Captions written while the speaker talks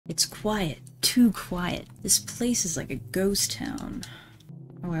It's quiet. Too quiet. This place is like a ghost town.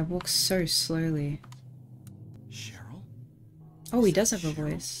 Oh, I walk so slowly. Cheryl? Oh, he Is does that have a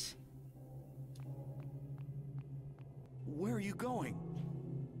Cheryl? voice. Where are you going?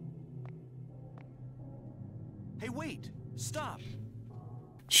 Hey, wait! Stop!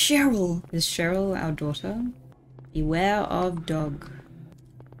 Cheryl! Is Cheryl our daughter? Beware of dog.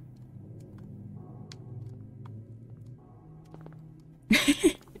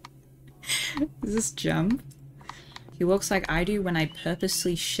 Does this jump? He walks like I do when I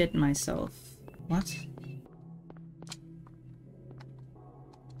purposely shit myself. What?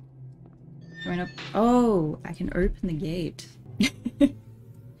 Going up. Oh, I can open the gate. Is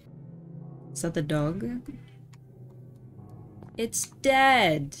that the dog? It's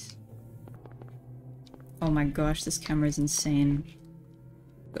dead! Oh my gosh, this camera is insane.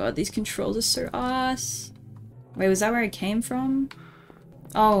 God, these controls are so ass. Wait, was that where I came from?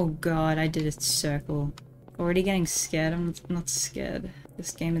 Oh god, I did a circle. Already getting scared? I'm not scared.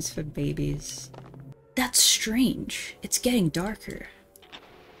 This game is for babies. That's strange. It's getting darker.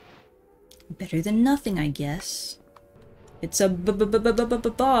 Better than nothing, I guess. It's a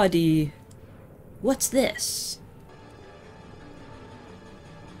body. What's this?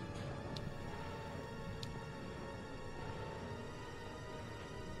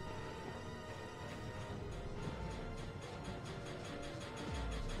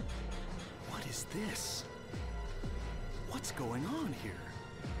 What is this? What's going on here?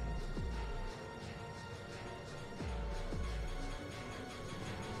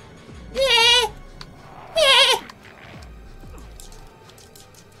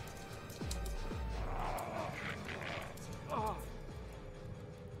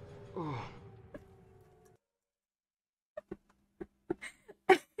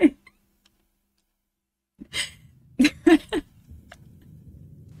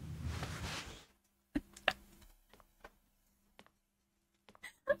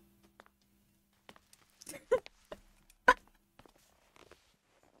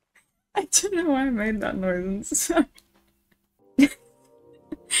 I don't know why I made that noise. I'm sorry.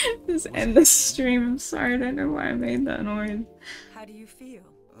 Just end the stream. I'm sorry. I don't know why I made that noise. How do you feel?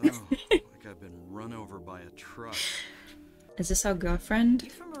 Oh, like I've been run over by a truck. Is this our girlfriend? You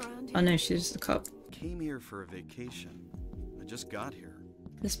from around here? Oh no, she's just a cop. Came here for a vacation. I just got here.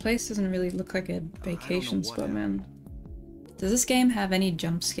 This place doesn't really look like a vacation what spot, happened. man. Does this game have any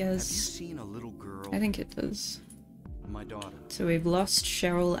jump Have you scares? seen a little girl? I think it does. My daughter. So we've lost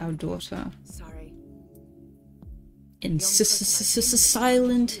Cheryl, our daughter, Sorry. in The only person I've seen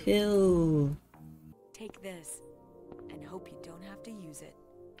Silent is you. Hill. Take this, and hope you don't have to use it.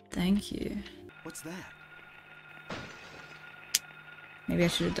 Thank you. What's that? Maybe I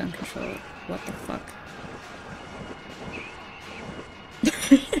should have done control. What the fuck?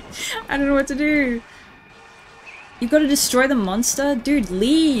 I don't know what to do. You gotta destroy the monster? Dude,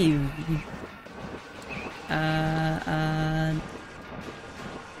 leave!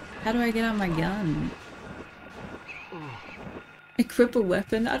 How do I get out my gun? Equip a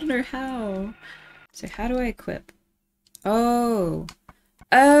weapon? I don't know how. So how do I equip? Oh!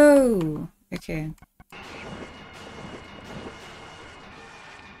 Oh! Okay.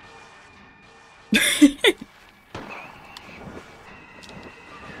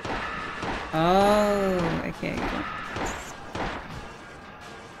 Oh, okay.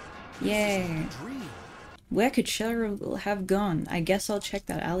 Yay. Dream. Where could Cheryl have gone? I guess I'll check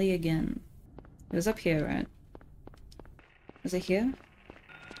that alley again. It was up here, right? Was it here?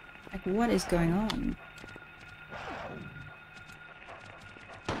 Like, what is going on?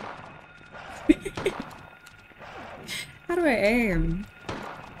 How do I aim?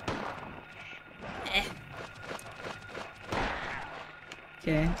 Eh.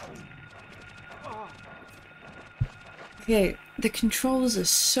 Okay. Okay, the controls are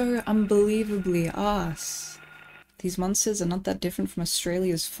so unbelievably arse. These monsters are not that different from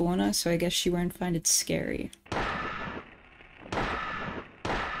Australia's fauna, so I guess she won't find it scary.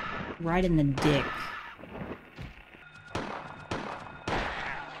 Right in the dick.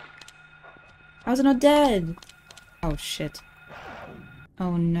 How's it not dead? Oh shit.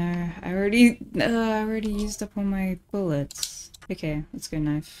 Oh no, I already used up all my bullets. Okay, let's go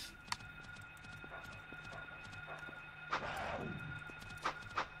knife.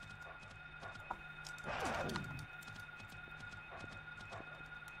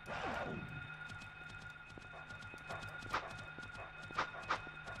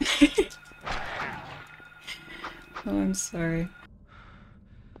 Oh, I'm sorry.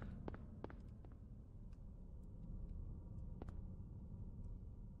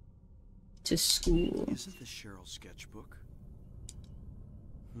 To school. Isn't this Cheryl's sketchbook?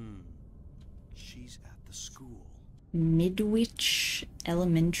 She's at the school. Midwich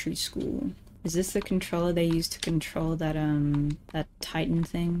Elementary School. Is this the controller they used to control that that Titan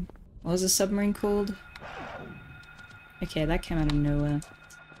thing? What was the submarine called? Okay, that came out of nowhere.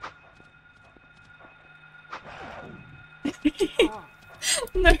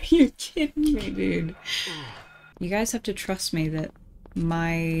 No, you're kidding me, dude. You guys have to trust me that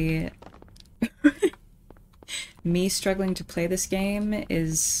my... me struggling to play this game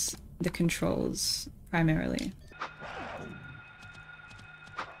is the controls, primarily.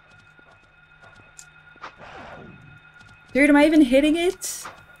 Dude, am I even hitting it?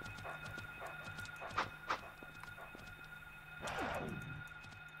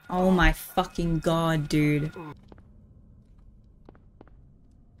 Oh my fucking god, dude.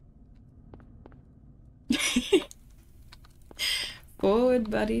 Forward,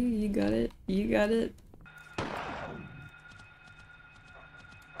 buddy. You got it. You got it.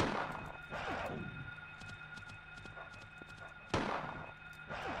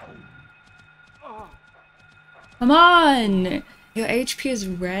 Come on! Your HP is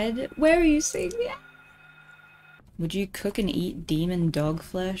red? Where are you seeing that? Would you cook and eat demon dog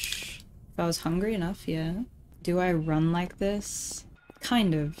flesh? If I was hungry enough, yeah. Do I run like this?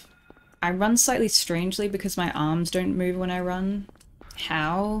 Kind of. I run slightly strangely because my arms don't move when I run.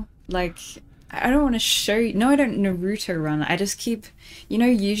 How? Like, I don't want to show you. No, I don't Naruto run. I just keep, you know,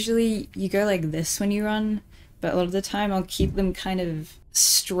 usually you go like this when you run, but a lot of the time I'll keep them kind of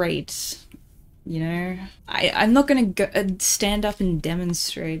straight. You know? I'm not gonna go, stand up and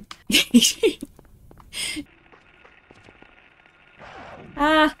demonstrate.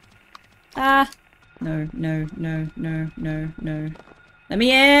 Ah! Ah! No, no, no, no, no, no. Let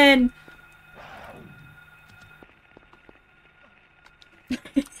me in!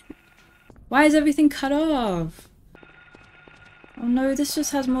 Why is everything cut off? Oh no, this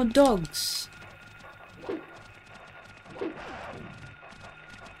just has more dogs.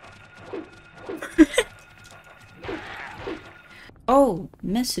 Oh,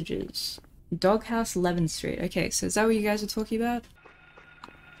 messages. Doghouse 11th Street. Okay, so is that what you guys are talking about?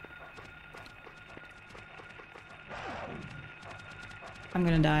 I'm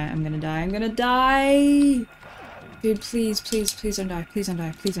gonna die, I'm gonna die, I'm gonna die! Dude, please, please, please don't die, please don't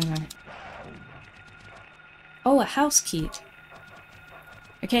die, please don't die. Oh, a house key.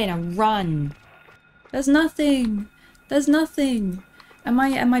 Okay, now run! There's nothing! There's nothing! Am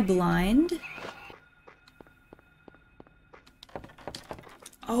I blind?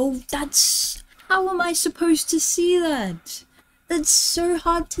 Oh, that's... How am I supposed to see that? That's so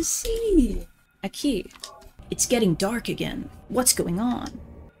hard to see! A key. It's getting dark again. What's going on?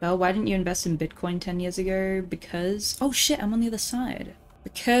 Well, why didn't you invest in Bitcoin 10 years ago? Because... Oh shit, I'm on the other side.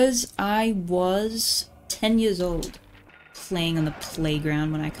 Because I was 10 years old. Playing on the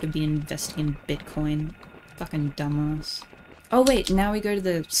playground when I could have been investing in Bitcoin. Fucking dumbass. Oh wait, now we go to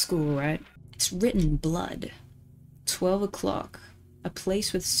the school, right? It's written in blood. 12 o'clock. A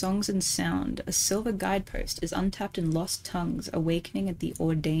place with songs and sound. A silver guidepost is untapped in lost tongues, awakening at the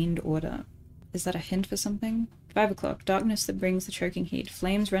ordained order. Is that a hint for something? 5 o'clock. Darkness that brings the choking heat.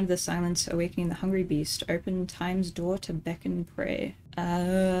 Flames rend the silence, awakening the hungry beast. Open time's door to beckon prey.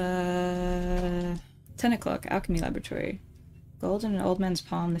 10 o'clock. Alchemy laboratory. Gold in an old man's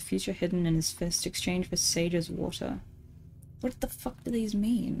palm, the future hidden in his fist, exchanged for sage's water. What the fuck do these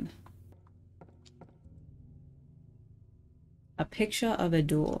mean? A picture of a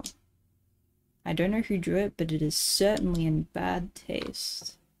door. I don't know who drew it, but it is certainly in bad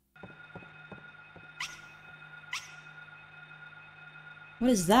taste. What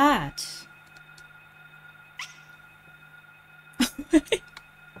is that?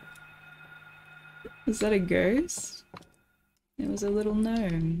 Is that a ghost? It was a little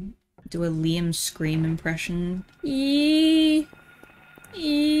gnome. Do a Liam scream impression. Eee!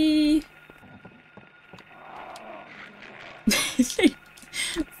 Eee!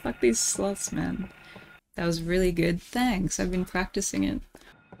 Fuck these sloths, man. That was really good. Thanks, I've been practicing it.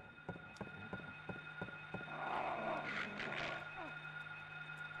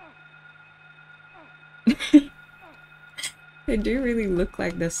 They do really look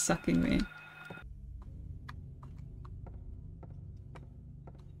like they're sucking me.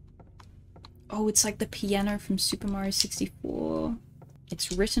 Oh, it's like the piano from Super Mario 64.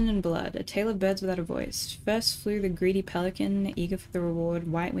 It's written in blood. A tale of birds without a voice. First flew the greedy pelican, eager for the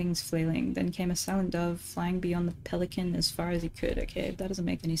reward, white wings flailing. Then came a silent dove, flying beyond the pelican as far as he could. Okay, that doesn't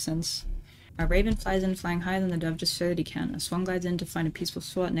make any sense. A raven flies in, flying higher than the dove, just so that he can. A swan glides in to find a peaceful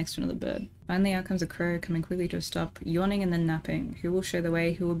spot next to another bird. Finally out comes a crow, coming quickly to a stop, yawning and then napping. Who will show the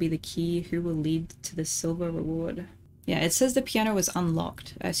way? Who will be the key? Who will lead to the silver reward? Yeah, it says the piano was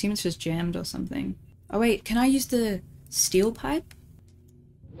unlocked. I assume it's just jammed or something. Oh wait, can I use the steel pipe?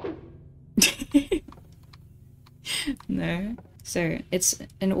 No. So, it's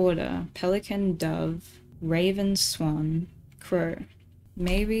in order. Pelican, dove, raven, swan, crow.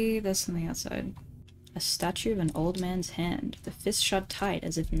 Maybe there's something outside. A statue of an old man's hand, the fist shut tight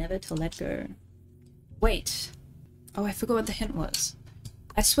as if never to let go. Wait. Oh, I forgot what the hint was.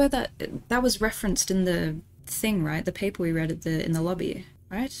 I swear that that was referenced in the thing, right? The paper we read at in the lobby,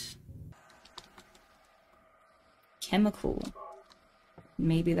 right? Chemical.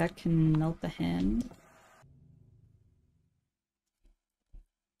 Maybe that can melt the hand.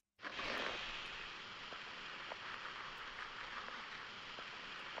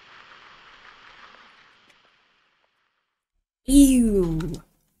 Ew!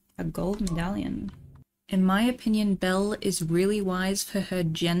 A gold medallion. In my opinion, Belle is really wise for her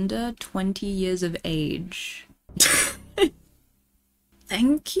gender, 20 years of age.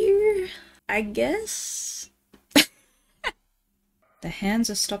 Thank you, I guess? The hands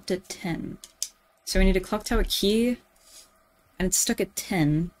are stopped at 10. So we need a clock tower key, and it's stuck at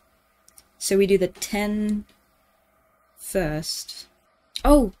 10. So we do the 10 first.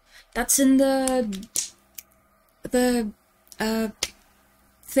 Oh! That's in the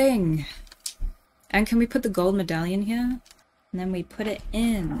thing. And can we put the gold medallion here? And then we put it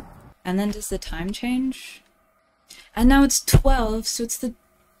in. And then does the time change? And now it's 12, so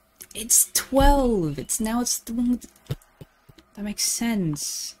it's 12! Now it's the one with... That makes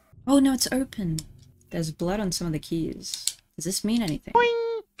sense. Oh no, it's open. There's blood on some of the keys. Does this mean anything?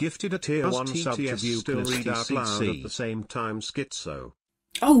 Gifted a tier 1 sub to view still read out loud at the same time schizo.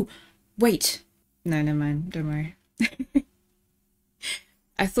 Oh! Wait! No, never mind. Don't worry.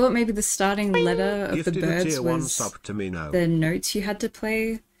 I thought maybe the starting letter of the birds was the notes you had to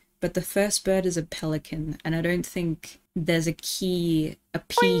play, but the first bird is a pelican, and I don't think there's a key, a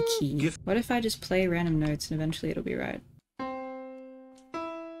P key. What if I just play random notes and eventually it'll be right?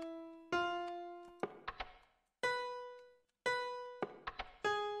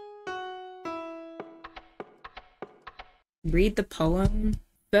 Read the poem.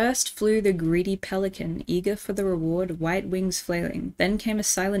 First flew the greedy pelican, eager for the reward, white wings flailing. Then came a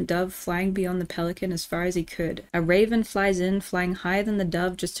silent dove, flying beyond the pelican as far as he could. A raven flies in, flying higher than the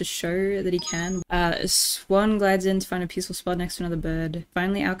dove just to show that he can. A swan glides in to find a peaceful spot next to another bird.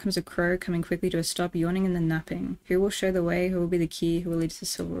 Finally out comes a crow, coming quickly to a stop, yawning and then napping. Who will show the way? Who will be the key? Who will lead to the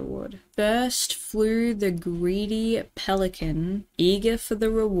silver reward? First flew the greedy pelican, eager for the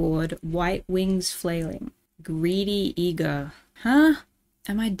reward, white wings flailing. Greedy, eager. Huh?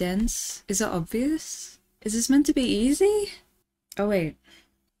 Am I dense? Is it obvious? Is this meant to be easy? Oh wait.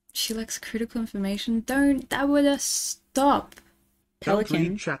 She lacks critical information? Don't! That would have stop! Pelican. Don't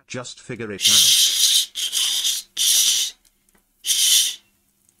read chat, just figure it out.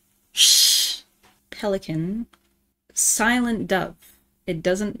 Pelican. Silent dove. It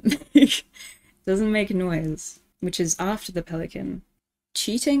doesn't doesn't make noise. Which is after the pelican.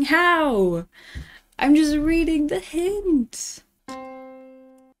 Cheating? How? I'm just reading the hint!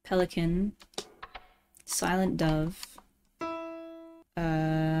 Pelican, silent dove,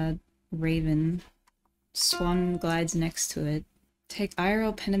 raven, swan glides next to it. Take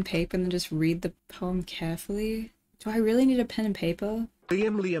IRL pen and paper and then just read the poem carefully. Do I really need a pen and paper?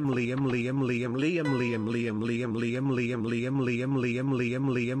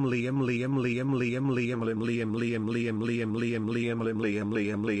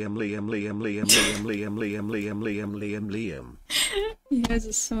 You guys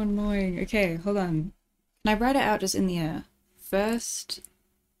are so annoying. Okay, hold on. Can I write it out just in the air? First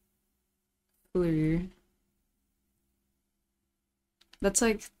flew. That's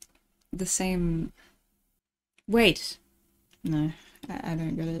like the same. Wait. No, I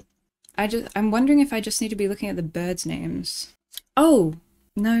don't get it. I'm wondering if I just need to be looking at the birds' names. Oh!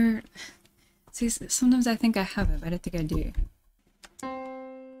 No. See, sometimes I think I have it, but I don't think I do.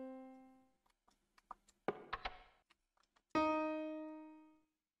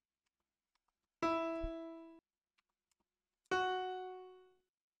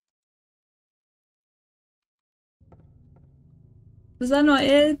 Was that not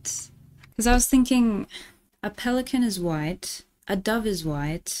it? Because I was thinking a pelican is white, a dove is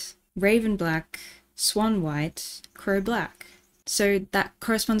white, raven black, swan white, crow black. So that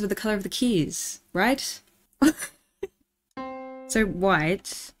corresponds with the color of the keys, right? So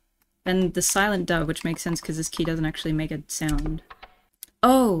white, and the silent dove, which makes sense because this key doesn't actually make a sound.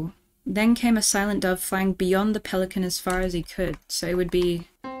 Oh, then came a silent dove flying beyond the pelican as far as he could. So it would be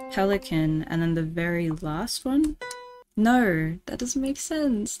pelican and then the very last one? No, that doesn't make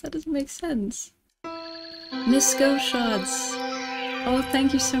sense. That doesn't make sense. Miss Skill Shots! Oh,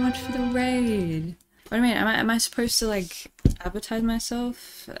 thank you so much for the raid! What do you mean? Am I supposed to, like, advertise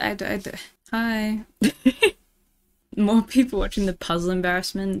myself? Hi. More people watching the puzzle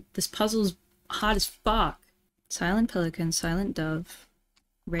embarrassment. This puzzle's hard as fuck. Silent pelican, silent dove.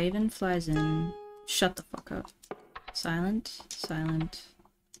 Raven flies in. Shut the fuck up. Silent, silent,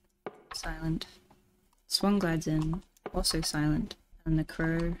 silent. Swan glides in. Also silent. And the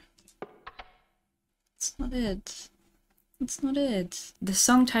crow. It's not it. It's not it. The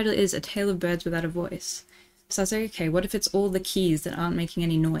song title is A Tale of Birds Without a Voice. So I was like, okay, what if it's all the keys that aren't making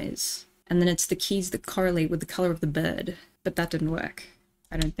any noise? And then it's the keys that correlate with the color of the bird. But that didn't work.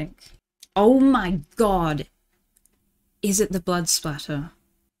 I don't think. Oh my god! Is it the blood splatter?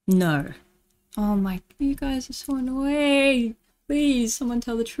 No. Oh my... You guys are so annoying! Please, someone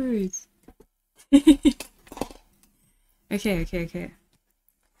tell the truth. Okay.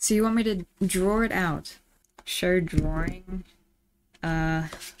 So you want me to draw it out? Show drawing.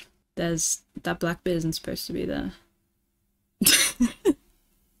 There's... That black bit isn't supposed to be there.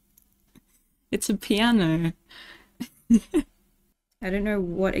 It's a piano. I don't know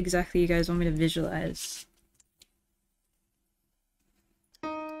what exactly you guys want me to visualize.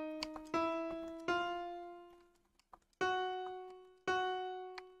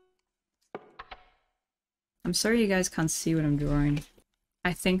 I'm sorry you guys can't see what I'm drawing.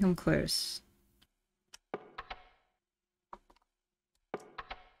 I think I'm close.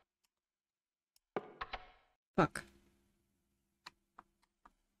 Fuck.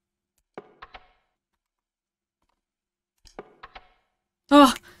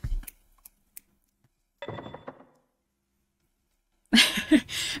 Oh!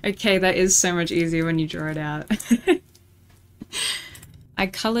 Okay, that is so much easier when you draw it out. I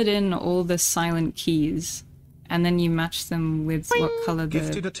colored in all the silent keys, and then you match them with what color the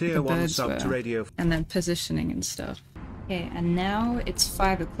birds were, and then positioning and stuff. Okay, and now it's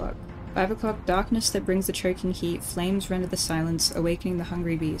 5 o'clock. 5 o'clock, darkness that brings the choking heat, flames render the silence, awakening the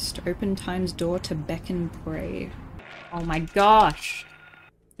hungry beast. Open time's door to beckon prey. Oh my gosh!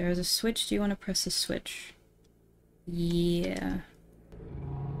 There is a switch. Do you want to press the switch? Yeah.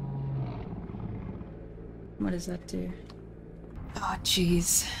 What does that do? Oh,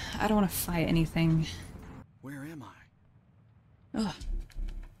 jeez. I don't want to fight anything. Where am I? Ugh.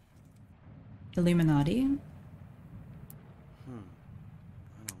 Illuminati? I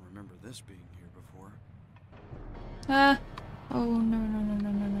don't remember this being here before. Ah! Oh,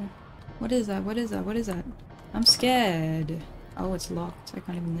 no. What is that? What is that? What is that? I'm scared. Oh, it's locked. I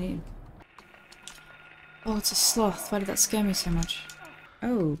can't even leave. Oh, it's a sloth. Why did that scare me so much?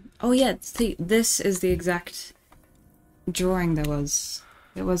 Oh. Oh, yeah. See, this is the exact drawing there was.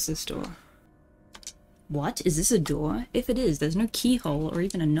 There was this door. What? Is this a door? If it is, there's no keyhole or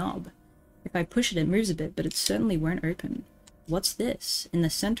even a knob. If I push it, it moves a bit, but it certainly won't open. What's this? In the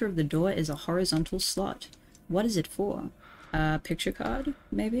center of the door is a horizontal slot. What is it for? A picture card,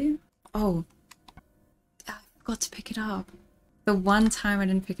 maybe? Oh. I forgot to pick it up. The one time I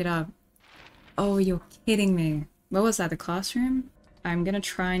didn't pick it up. Oh, you're kidding me. What was that, the classroom? I'm gonna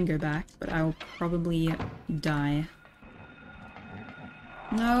try and go back, but I will probably die.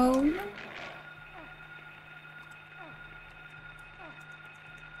 No.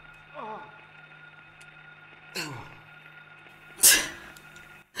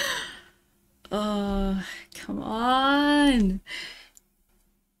 Oh, come on!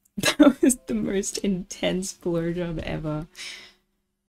 That was the most intense blowjob ever.